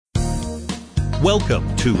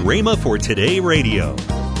Welcome to Rhema for Today Radio.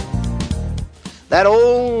 That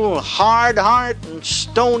old hard heart and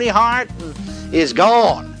stony heart is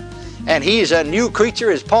gone. And he's a new creature,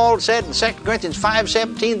 as Paul said in 2 Corinthians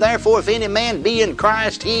 5:17. Therefore, if any man be in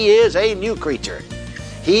Christ, he is a new creature.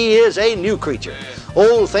 He is a new creature.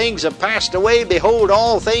 Old things have passed away. Behold,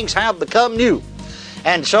 all things have become new.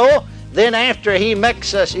 And so, then after he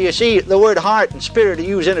makes us, you see, the word heart and spirit are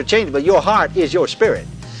used interchangeably. Your heart is your spirit.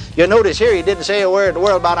 You notice here, he didn't say a word in the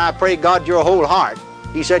world about, I pray God, your whole heart.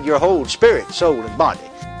 He said your whole spirit, soul, and body.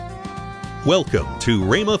 Welcome to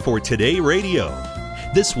Rhema for Today Radio.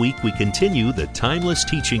 This week we continue the timeless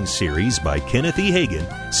teaching series by Kenneth E.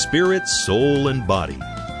 Hagin, Spirit, Soul, and Body.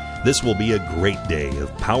 This will be a great day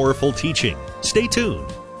of powerful teaching. Stay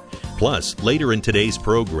tuned. Plus, later in today's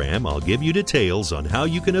program, I'll give you details on how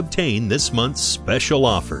you can obtain this month's special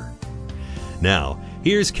offer. Now,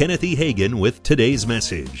 here's Kenneth E. Hagin with today's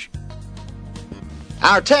message.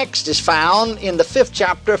 Our text is found in the 5th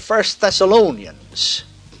chapter, 1 Thessalonians.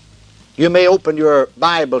 You may open your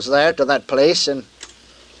Bibles there to that place, and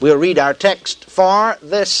we'll read our text for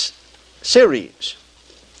this series.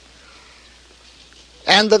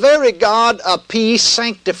 And the very God of peace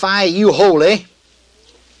sanctify you wholly.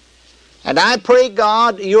 And I pray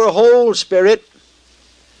God, your whole spirit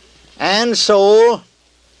and soul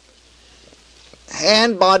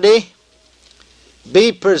and body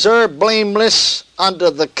be preserved blameless unto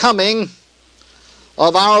the coming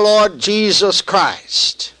of our Lord Jesus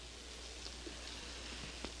Christ.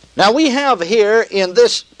 Now we have here in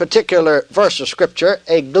this particular verse of Scripture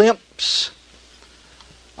a glimpse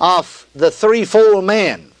of the threefold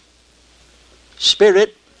man: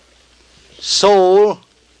 spirit, soul,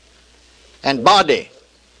 and body.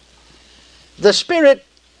 The spirit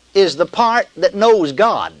is the part that knows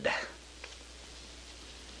God.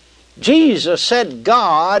 Jesus said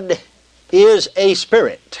God is a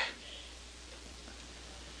spirit.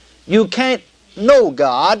 You can't know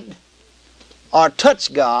God or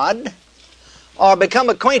touch God or become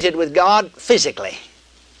acquainted with God physically.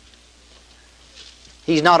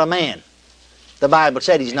 He's not a man. The Bible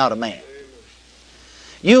said he's not a man.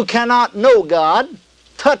 You cannot know God,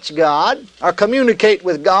 touch God, or communicate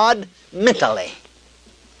with God mentally.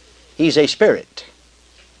 He's a spirit.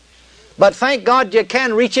 But thank God you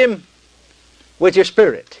can reach Him with your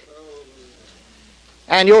spirit.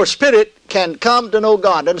 And your spirit can come to know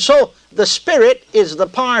God. And so the spirit is the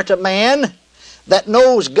part of man that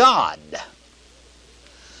knows God.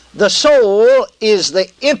 The soul is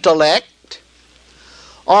the intellect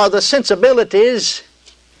or the sensibilities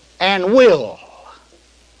and will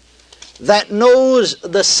that knows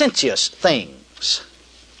the sensuous things.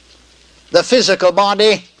 The physical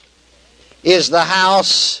body is the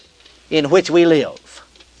house in which we live.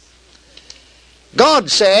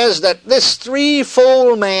 God says that this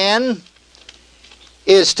threefold man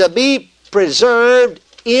is to be preserved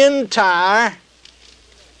entire.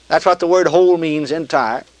 That's what the word whole means,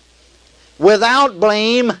 entire. Without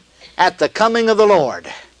blame at the coming of the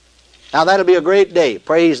Lord. Now that'll be a great day,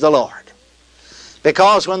 praise the Lord.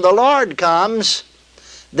 Because when the Lord comes,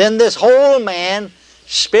 then this whole man,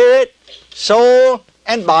 spirit, soul,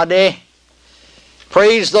 and body,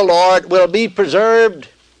 praise the Lord, will be preserved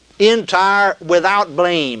entire without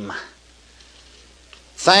blame.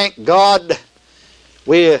 Thank God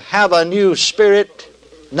we have a new spirit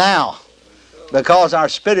now, because our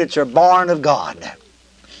spirits are born of God.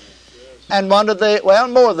 And one of the, well,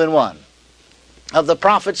 more than one, of the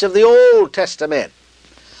prophets of the Old Testament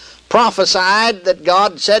prophesied that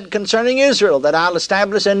God said concerning Israel that I'll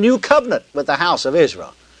establish a new covenant with the house of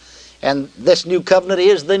Israel. And this new covenant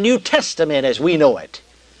is the New Testament as we know it.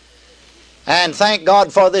 And thank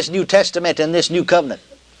God for this New Testament and this new covenant.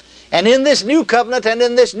 And in this new covenant and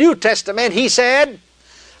in this New Testament, He said,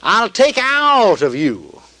 I'll take out of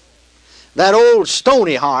you that old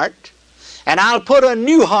stony heart, and I'll put a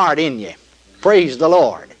new heart in you. Praise the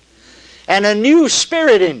Lord. And a new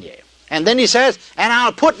spirit in you. And then He says, and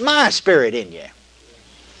I'll put my spirit in you.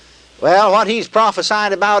 Well, what He's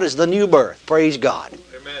prophesying about is the new birth. Praise God.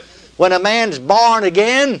 Amen. When a man's born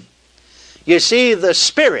again, you see the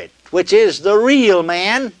spirit, which is the real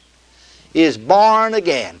man, is born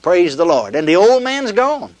again. Praise the Lord. And the old man's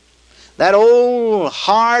gone. That old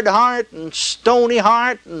hard heart and stony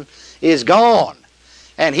heart is gone.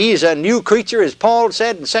 And he's a new creature, as Paul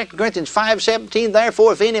said in 2 Corinthians 5:17.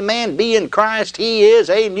 Therefore, if any man be in Christ, he is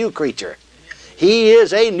a new creature. He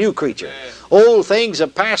is a new creature. Old things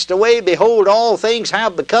have passed away. Behold, all things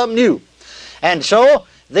have become new. And so,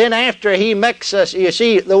 then after He makes us, you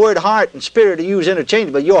see, the word heart and spirit are used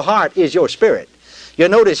interchangeably. Your heart is your spirit. You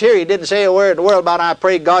notice here, He didn't say a word in the world about, I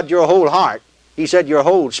pray God, your whole heart. He said your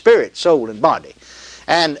whole spirit, soul, and body.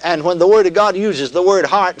 And when the Word of God uses the word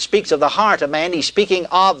heart and speaks of the heart of man, He's speaking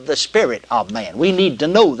of the spirit of man. We need to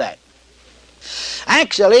know that.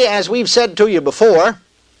 Actually, as we've said to you before,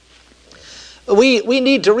 we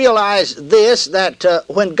need to realize this, that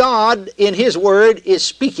when God in His Word is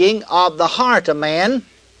speaking of the heart of man,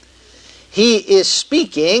 He is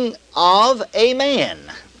speaking of a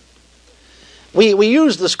man. We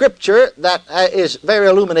use the scripture that is very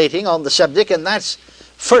illuminating on the subject, and that's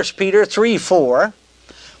 1 Peter 3:4,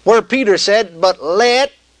 where Peter said, "But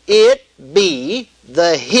let it be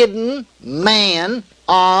the hidden man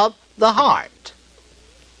of the heart."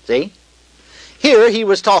 See? Here he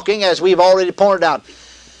was talking, as we've already pointed out,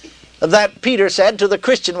 that Peter said to the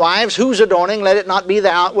Christian wives, "Whose adorning, let it not be the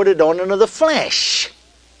outward adorning of the flesh."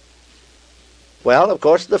 Well, of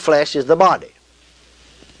course, the flesh is the body.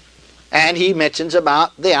 And he mentions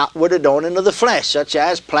about the outward adorning of the flesh, such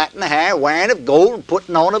as plaiting the hair, wearing of gold, and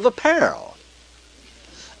putting on of apparel.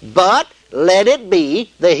 But let it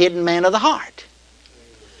be the hidden man of the heart.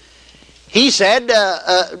 He said,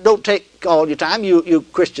 don't take all your time, you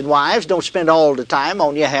Christian wives, don't spend all the time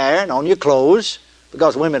on your hair and on your clothes,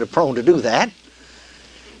 because women are prone to do that.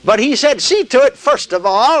 But he said, see to it, first of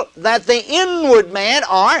all, that the inward man,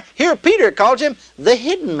 or, here Peter calls him, the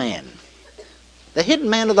hidden man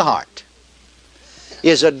of the heart,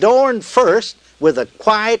 is adorned first with a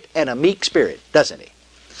quiet and a meek spirit, doesn't he?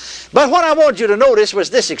 But what I want you to notice was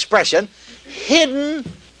this expression, hidden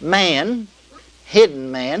man,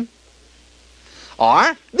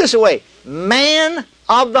 or, this way, man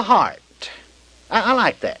of the heart. I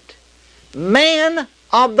like that. Man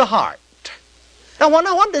of the heart. Now,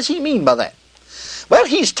 what does he mean by that? Well,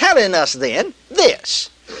 he's telling us then this,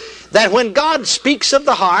 that when God speaks of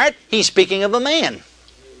the heart, He's speaking of a man.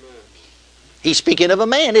 He's speaking of a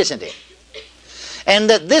man, isn't he? And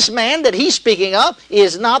that this man that He's speaking of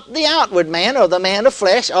is not the outward man or the man of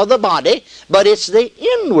flesh or the body, but it's the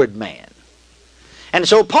inward man. And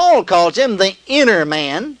so Paul calls him the inner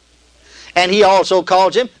man, and he also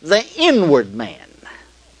calls him the inward man.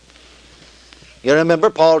 You remember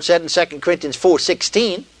Paul said in 2 Corinthians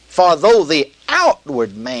 4:16, "For though the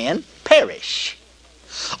outward man perish,"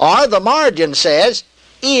 or the margin says,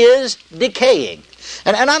 "is decaying."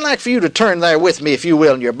 And I'd like for you to turn there with me, if you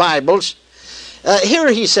will, in your Bibles.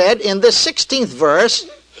 Here he said in the 16th verse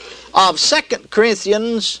of 2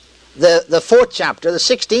 Corinthians, the 4th chapter, the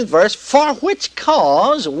 16th verse, "For which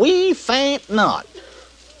cause we faint not."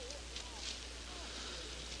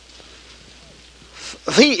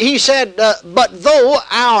 He said, "But though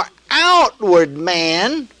our outward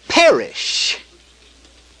man perish,"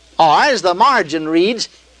 or as the margin reads,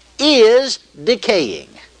 "is decaying."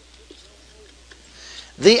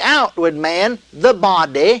 The outward man, the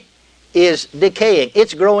body, is decaying.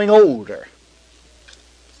 It's growing older.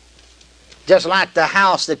 Just like the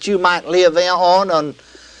house that you might live in on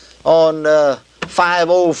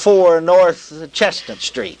 504 North Chestnut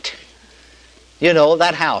Street. You know,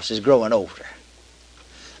 that house is growing older.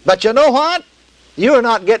 But you know what? You're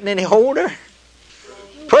not getting any older.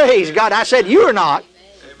 Praise God. I said you're not.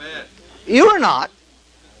 Amen. You're not.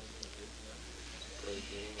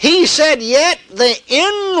 He said, yet the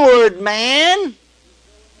inward man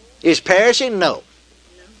is perishing? No.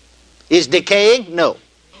 Is decaying? No.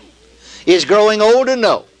 Is growing older?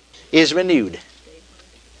 No. Is renewed.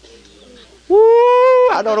 Woo!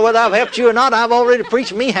 I don't know whether I've helped you or not. I've already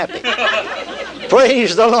preached me happy.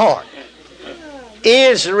 Praise the Lord.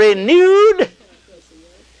 Is renewed.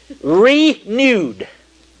 Renewed.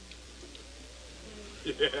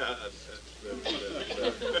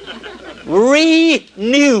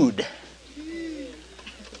 Renewed.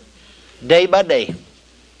 Day by day.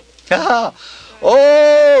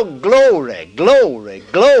 Oh, glory, glory,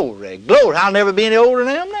 glory, glory. I'll never be any older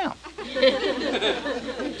than I am now.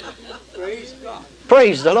 Praise God.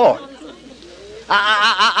 Praise the Lord.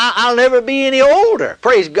 I'll never be any older.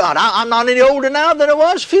 Praise God. I'm not any older now than I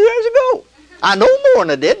was a few years ago. I know more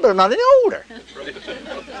than I did, but I'm not any older.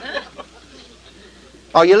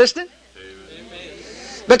 Are you listening? Amen.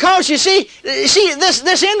 Because you see,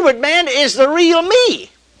 this inward man is the real me.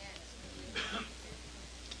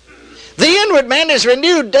 The inward man is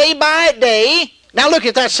renewed day by day. Now look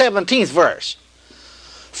at that 17th verse.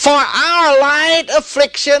 For our light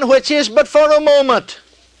affliction, which is but for a moment.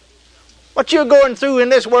 What you're going through in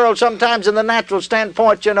this world sometimes in the natural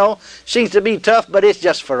standpoint, you know, seems to be tough, but it's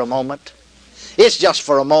just for a moment. It's just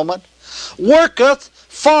for a moment. Worketh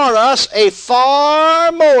for us a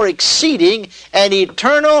far more exceeding and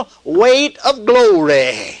eternal weight of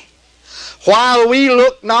glory. While we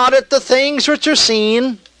look not at the things which are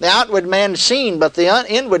seen, The outward man is seen, but the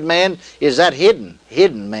inward man is that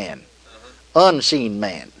hidden man, unseen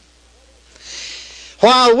man.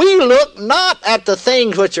 While we look not at the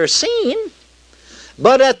things which are seen,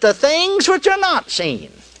 but at the things which are not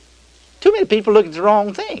seen. Too many people look at the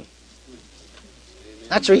wrong thing.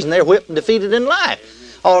 That's the reason they're whipped and defeated in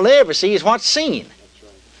life. All they ever see is what's seen.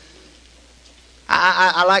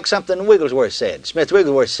 I like something Wigglesworth said, Smith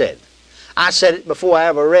Wigglesworth said. I said it before I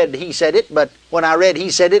ever read he said it, but when I read he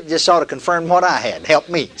said it, just sort of confirmed what I had. Helped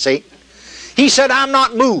me, see? He said, I'm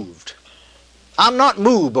not moved. I'm not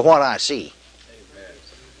moved by what I see.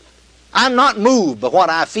 I'm not moved by what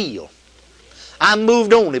I feel. I'm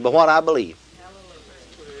moved only by what I believe.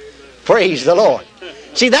 Praise the Lord.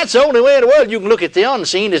 See, that's the only way in the world you can look at the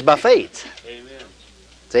unseen is by faith. Amen.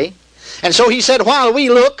 See? And so he said, while we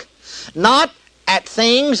look not at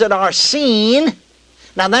things that are seen.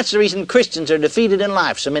 Now that's the reason Christians are defeated in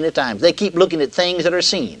life so many times. They keep looking at things that are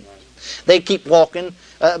seen. They keep walking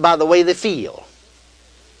by the way they feel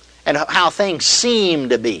and how things seem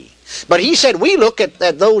to be. But he said we look at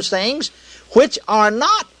those things which are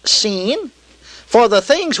not seen, for the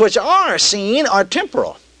things which are seen are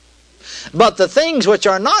temporal, but the things which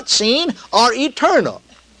are not seen are eternal.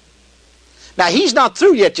 Now, he's not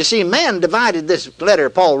through yet. You see, man divided this letter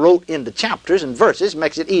Paul wrote into chapters and verses,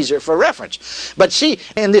 makes it easier for reference. But see,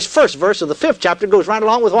 in this first verse of the 5th chapter goes right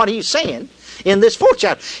along with what he's saying in this 4th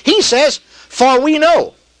chapter. He says, for we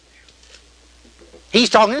know. He's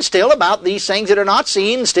talking still about these things that are not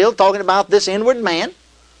seen, still talking about this inward man.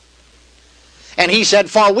 And he said,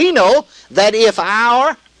 for we know that if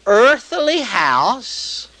our earthly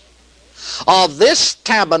house of this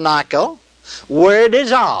tabernacle were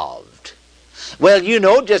dissolved. Well, you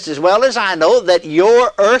know just as well as I know that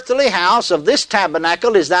your earthly house of this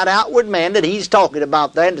tabernacle is that outward man that he's talking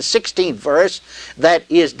about there in the 16th verse that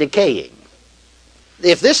is decaying.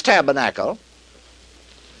 If this tabernacle,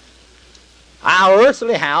 our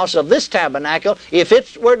earthly house of this tabernacle, if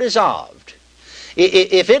it were dissolved,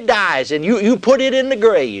 if it dies and you put it in the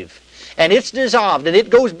grave and it's dissolved and it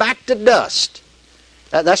goes back to dust,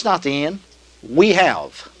 that's not the end. We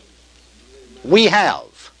have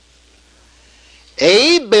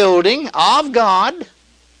a building of God,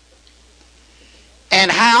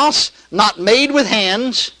 and house not made with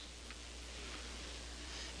hands,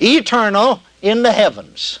 eternal in the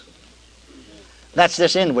heavens. That's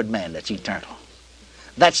this inward man that's eternal.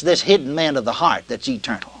 That's this hidden man of the heart that's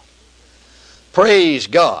eternal. Praise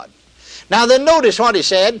God. Now then notice what he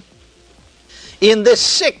said in this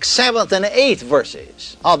 6th, 7th, and 8th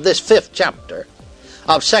verses of this 5th chapter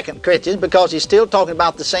of 2 Corinthians, because he's still talking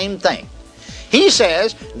about the same thing. He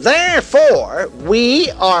says, therefore we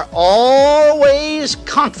are always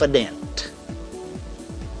confident.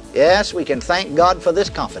 Yes, we can thank God for this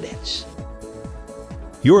confidence.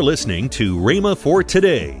 You're listening to Rhema for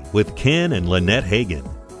Today with Ken and Lynette Hagin.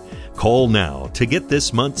 Call now to get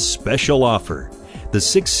this month's special offer, the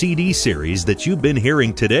 6 CD series that you've been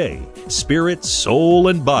hearing today, Spirit, Soul,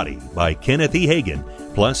 and Body by Kenneth E. Hagin,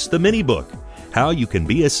 plus the mini book, How You Can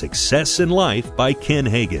Be a Success in Life by Ken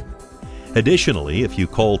Hagin. Additionally, if you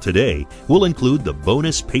call today, we'll include the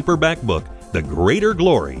bonus paperback book, The Greater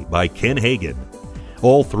Glory by Ken Hagin.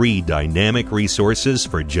 All 3 dynamic resources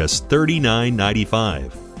for just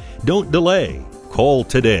 $39.95. Don't delay. Call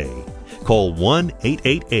today. Call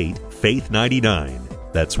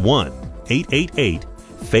 1-888-FAITH-99. That's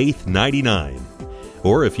 1-888-FAITH-99.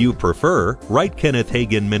 Or if you prefer, write Kenneth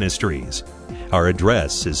Hagin Ministries. Our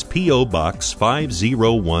address is P.O. Box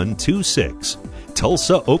 50126,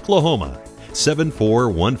 Tulsa, Oklahoma,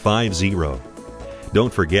 74150.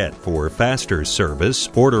 Don't forget, for faster service,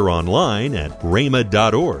 order online at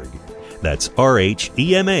rhema.org. That's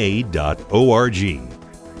RHEMA.org.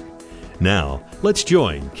 Now, let's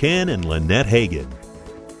join Ken and Lynette Hagin.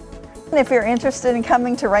 If you're interested in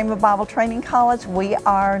coming to Rhema Bible Training College, we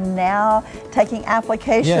are now taking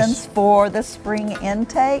applications for the spring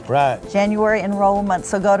intake, January enrollment.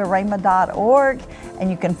 So go to rhema.org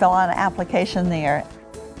and you can fill out an application there.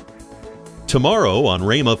 Tomorrow on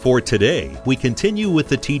Rhema for Today, we continue with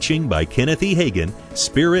the teaching by Kenneth E. Hagin,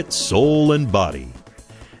 Spirit, Soul, and Body.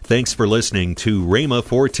 Thanks for listening to Rhema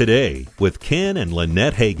for Today with Ken and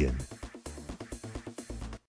Lynette Hagin.